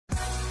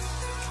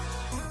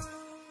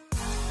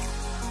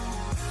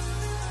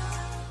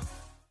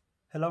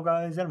Hello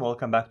guys and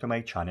welcome back to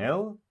my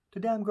channel.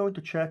 Today I'm going to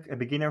check a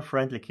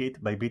beginner-friendly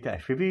kit by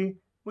BETAFPV,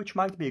 which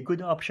might be a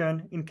good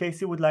option in case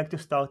you would like to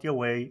start your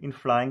way in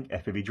flying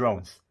FPV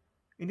drones.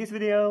 In this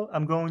video,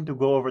 I'm going to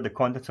go over the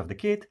contents of the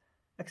kit,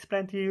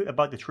 explain to you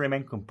about the three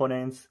main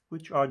components,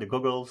 which are the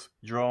goggles,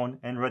 drone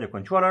and radio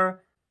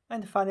controller,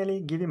 and finally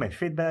give you my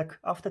feedback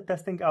after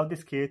testing out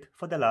this kit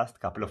for the last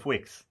couple of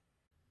weeks.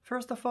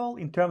 First of all,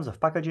 in terms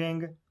of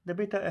packaging, the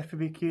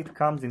BETAFPV kit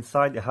comes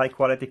inside a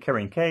high-quality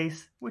carrying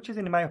case, which is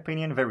in my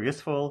opinion very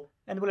useful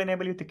and will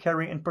enable you to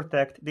carry and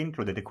protect the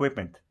included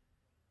equipment.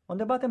 On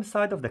the bottom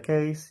side of the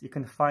case, you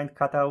can find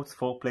cutouts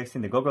for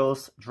placing the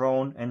goggles,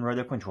 drone and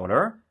radio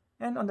controller,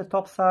 and on the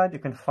top side you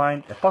can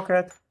find a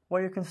pocket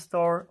where you can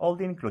store all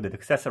the included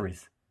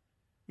accessories.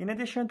 In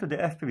addition to the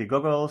FPV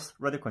goggles,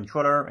 radio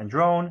controller and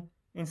drone,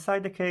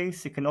 inside the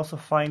case you can also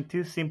find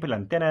two simple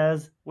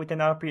antennas with an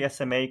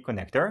RP-SMA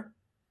connector,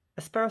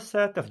 a spare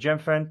set of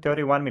Gemfen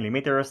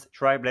 31mm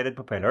tri-bladed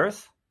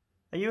propellers,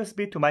 a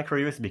USB to micro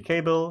USB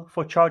cable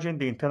for charging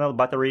the internal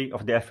battery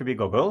of the FPV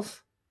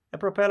goggles, a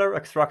propeller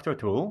extractor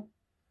tool,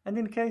 and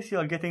in case you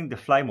are getting the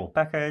Fly More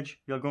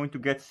package, you are going to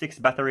get 6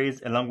 batteries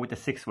along with a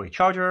 6-way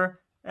charger,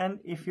 and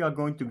if you are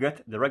going to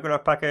get the regular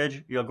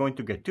package, you are going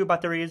to get 2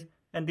 batteries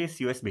and this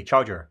USB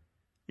charger.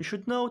 You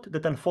should note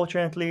that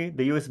unfortunately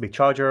the USB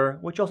charger,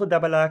 which also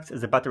double acts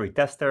as a battery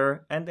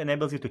tester and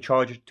enables you to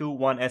charge 2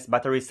 1S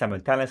batteries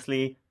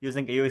simultaneously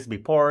using a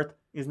USB port,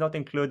 is not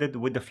included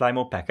with the Fly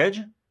More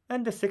package,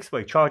 and the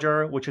 6-way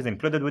charger, which is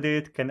included with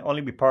it, can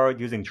only be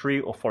powered using 3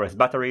 or 4S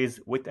batteries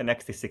with an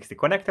XT60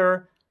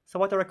 connector. So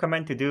what I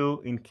recommend to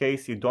do in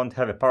case you don't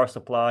have a power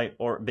supply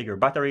or bigger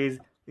batteries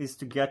is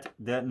to get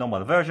the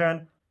normal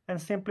version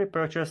and simply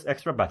purchase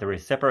extra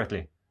batteries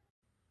separately.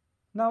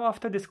 Now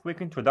after this quick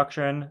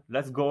introduction,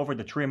 let's go over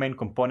the 3 main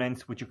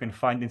components which you can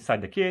find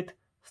inside the kit,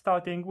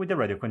 starting with the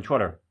radio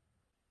controller.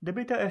 The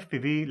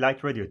BETAFPV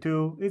LiteRadio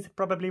 2 is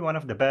probably one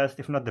of the best,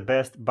 if not the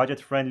best,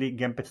 budget-friendly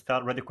gamepad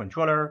style radio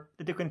controller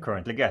that you can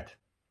currently get.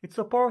 It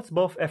supports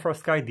both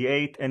Frsky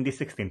D8 and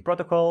D16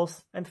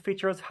 protocols and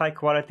features high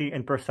quality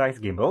and precise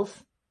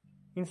gimbals.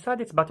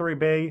 Inside its battery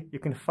bay, you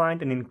can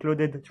find an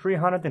included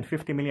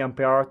 350 mAh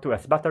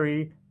 2S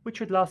battery, which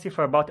should last you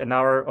for about an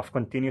hour of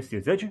continuous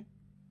usage.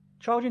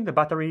 Charging the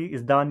battery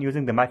is done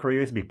using the micro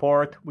USB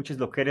port, which is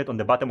located on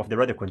the bottom of the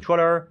radio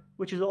controller,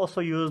 which is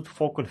also used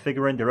for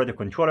configuring the radio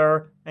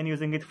controller and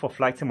using it for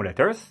flight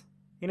simulators.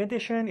 In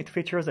addition, it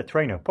features a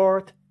trainer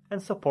port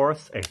and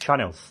supports 8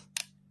 channels.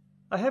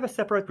 I have a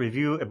separate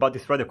review about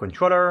this radio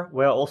controller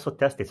where I also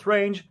test its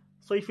range,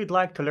 so if you'd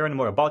like to learn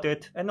more about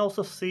it and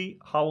also see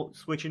how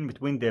switching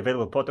between the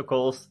available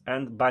protocols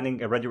and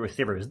binding a radio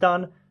receiver is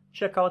done,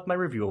 check out my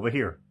review over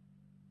here.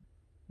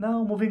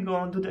 Now moving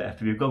on to the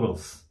FPV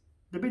goggles.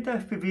 The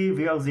BETAFPV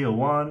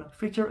VR01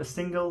 feature a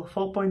single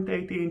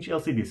 4.8-inch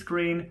LCD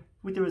screen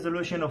with a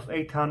resolution of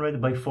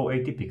 800 by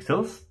 480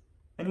 pixels,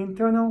 an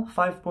internal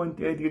 5.8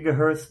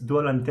 GHz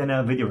dual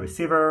antenna video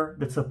receiver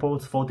that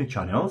supports 40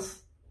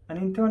 channels, an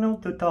internal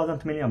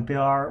 2000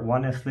 mAh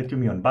 1S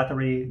lithium-ion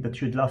battery that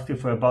should last you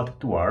for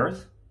about 2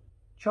 hours.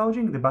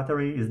 Charging the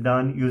battery is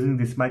done using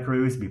this micro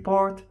USB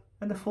port,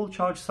 and the full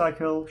charge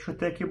cycle should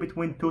take you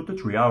between 2 to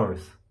 3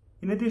 hours.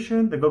 In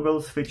addition, the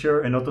goggles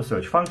feature an auto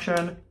search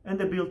function and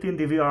a built-in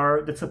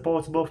DVR that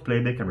supports both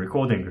playback and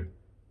recording.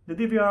 The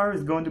DVR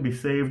is going to be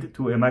saved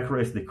to a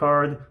micro SD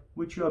card,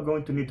 which you are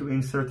going to need to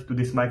insert to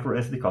this micro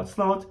SD card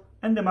slot,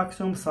 and the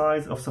maximum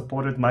size of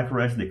supported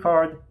micro SD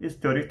card is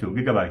 32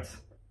 GB.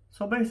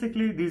 So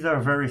basically these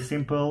are very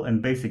simple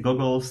and basic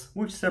goggles,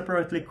 which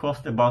separately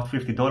cost about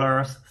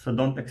 $50, so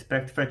don't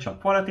expect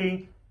fetch-up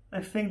quality. I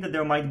think that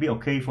they might be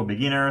okay for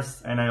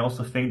beginners, and I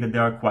also think that they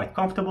are quite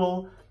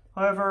comfortable.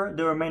 However,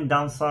 their main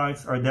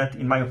downsides are that,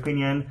 in my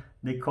opinion,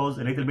 they cause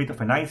a little bit of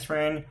an eye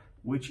strain,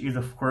 which is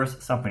of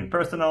course something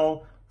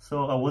personal,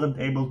 so I wasn't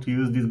able to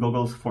use these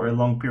goggles for a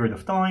long period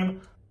of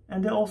time,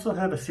 and they also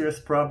have a serious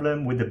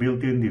problem with the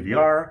built-in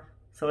DVR.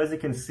 So as you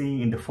can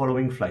see in the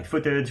following flight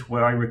footage,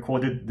 where I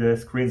recorded the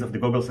screens of the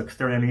goggles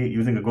externally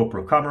using a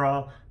GoPro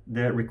camera,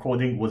 the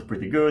recording was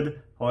pretty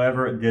good,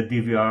 however the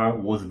DVR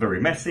was very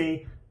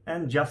messy.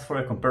 And just for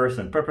a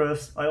comparison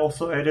purpose, I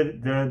also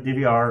added the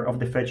DVR of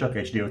the Fetshock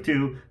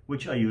HDO2,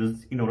 which I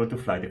used in order to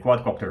fly the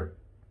quadcopter.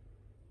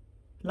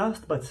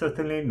 Last but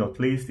certainly not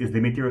least is the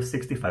Meteor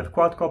 65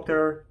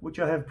 quadcopter, which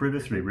I have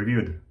previously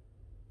reviewed.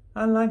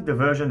 Unlike the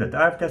version that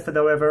I've tested,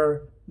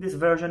 however, this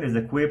version is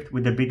equipped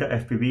with the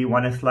BETAFPV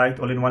 1S Lite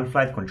all-in-one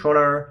flight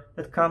controller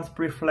that comes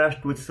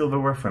pre-flashed with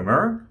Silverware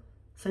Firmware,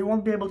 so you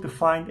won't be able to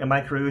find a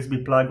micro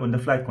USB plug on the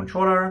flight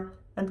controller,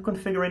 and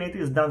configuring it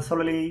is done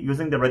solely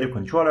using the radio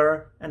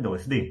controller and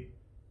OSD.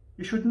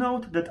 You should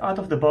note that out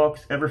of the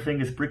box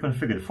everything is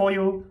pre-configured for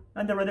you,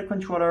 and the radio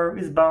controller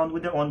is bound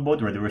with the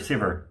onboard radio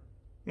receiver.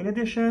 In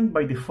addition,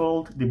 by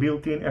default, the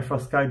built-in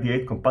Frsky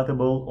D8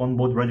 compatible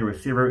onboard radio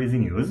receiver is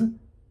in use.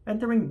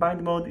 Entering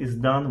bind mode is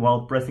done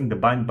while pressing the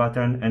bind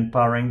button and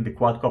powering the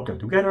quadcopter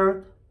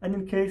together, and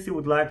in case you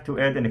would like to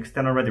add an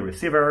external radio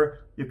receiver,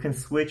 you can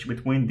switch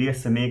between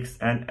DSMX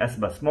and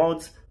S-Bus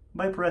modes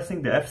by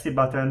pressing the FC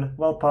button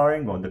while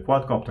powering on the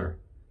quadcopter.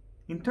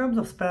 In terms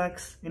of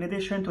specs, in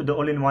addition to the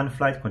all-in-one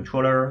flight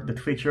controller that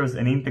features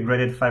an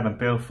integrated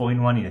 5A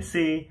 4-in-1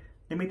 ESC,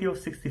 the Meteor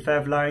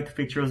 65 Lite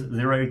features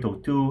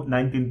 0802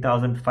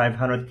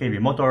 19,500 kV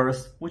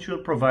motors, which will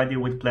provide you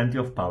with plenty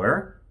of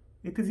power.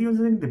 It is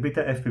using the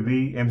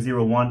BETAFPV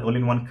M01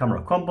 all-in-one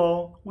camera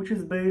combo, which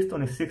is based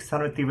on a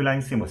 600 TV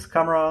line CMOS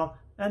camera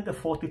and a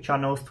 40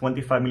 channels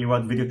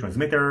 25mW video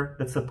transmitter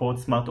that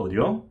supports smart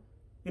audio.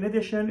 In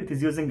addition, it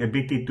is using a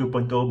BT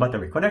 2.0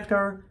 battery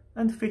connector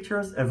and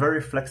features a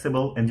very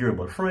flexible and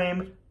durable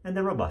frame and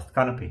a robust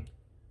canopy.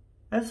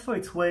 As for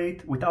its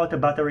weight, without a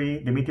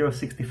battery, the Meteor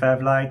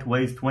 65 Lite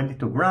weighs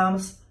 22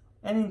 grams,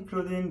 and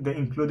including the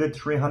included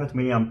 300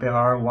 mAh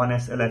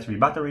 1S LHV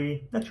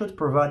battery that should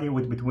provide you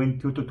with between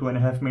 2 to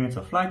 2.5 minutes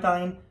of flight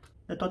time,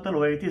 the total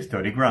weight is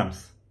 30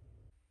 grams.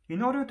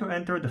 In order to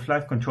enter the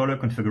flight controller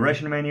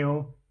configuration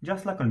menu,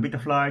 just like on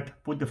Betaflight,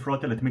 put the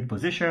throttle at mid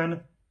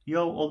position,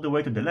 yaw all the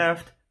way to the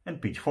left,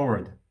 and pitch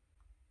forward.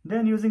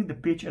 Then using the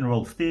pitch and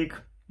roll stick,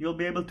 you'll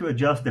be able to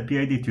adjust the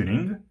PID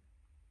tuning,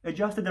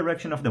 adjust the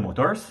direction of the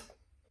motors,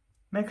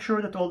 make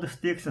sure that all the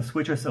sticks and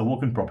switches are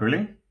working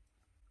properly,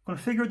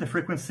 configure the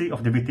frequency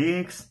of the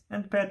VTX,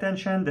 and pay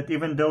attention that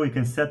even though you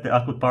can set the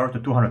output power to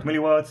 200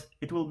 mW,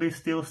 it will be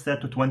still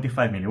set to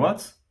 25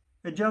 mW,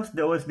 adjust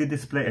the OSD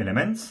display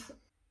elements,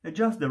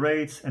 adjust the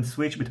rates and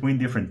switch between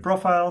different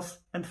profiles,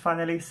 and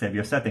finally save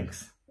your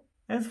settings.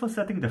 As for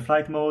setting the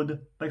flight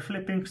mode, by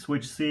flipping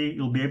switch C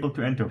you'll be able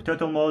to enter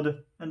turtle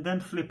mode and then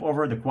flip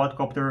over the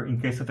quadcopter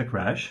in case of a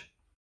crash.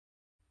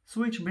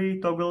 Switch B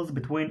toggles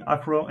between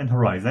acro and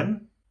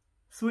horizon.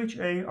 Switch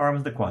A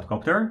arms the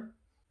quadcopter.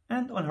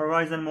 And on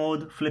horizon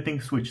mode, flipping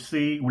switch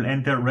C will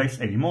enter race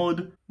A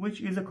mode,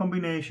 which is a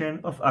combination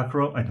of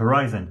acro and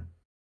horizon.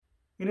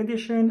 In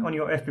addition, on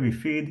your FPV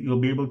feed you'll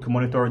be able to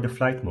monitor the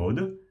flight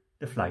mode,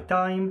 the flight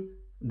time,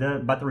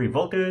 the battery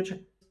voltage,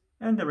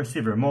 and the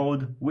receiver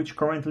mode, which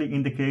currently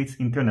indicates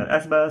internal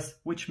S-bus,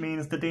 which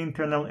means that the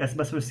internal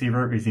S-bus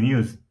receiver is in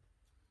use.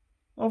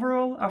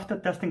 Overall, after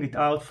testing it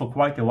out for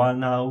quite a while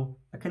now,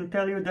 I can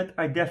tell you that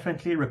I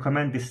definitely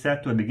recommend this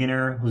set to a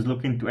beginner who's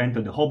looking to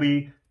enter the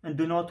hobby and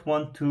do not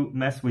want to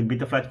mess with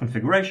Betaflight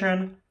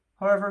configuration.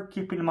 However,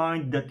 keep in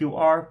mind that you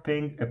are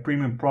paying a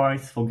premium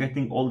price for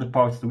getting all the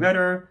parts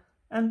together,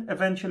 and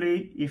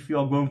eventually, if you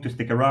are going to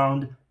stick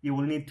around, you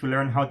will need to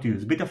learn how to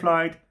use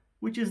Betaflight,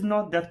 which is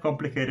not that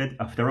complicated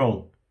after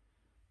all.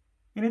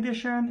 In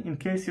addition, in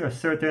case you are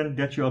certain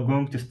that you are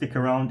going to stick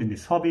around in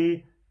this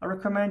hobby, I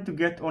recommend to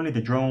get only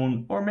the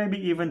drone or maybe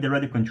even the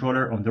radio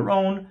controller on their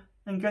own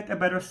and get a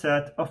better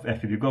set of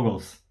FPV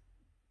goggles.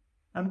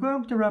 I'm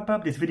going to wrap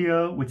up this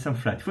video with some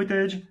flight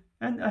footage,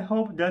 and I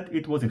hope that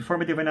it was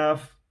informative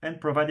enough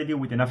and provided you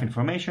with enough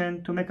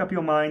information to make up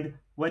your mind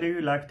whether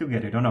you like to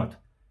get it or not.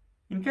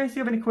 In case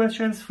you have any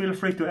questions, feel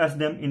free to ask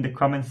them in the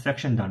comments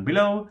section down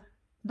below.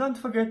 Don't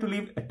forget to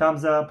leave a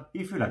thumbs up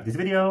if you like this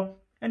video,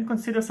 and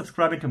consider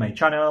subscribing to my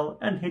channel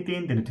and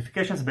hitting the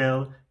notifications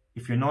bell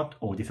if you're not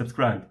already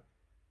subscribed.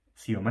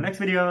 See you on my next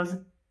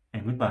videos,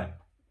 and goodbye.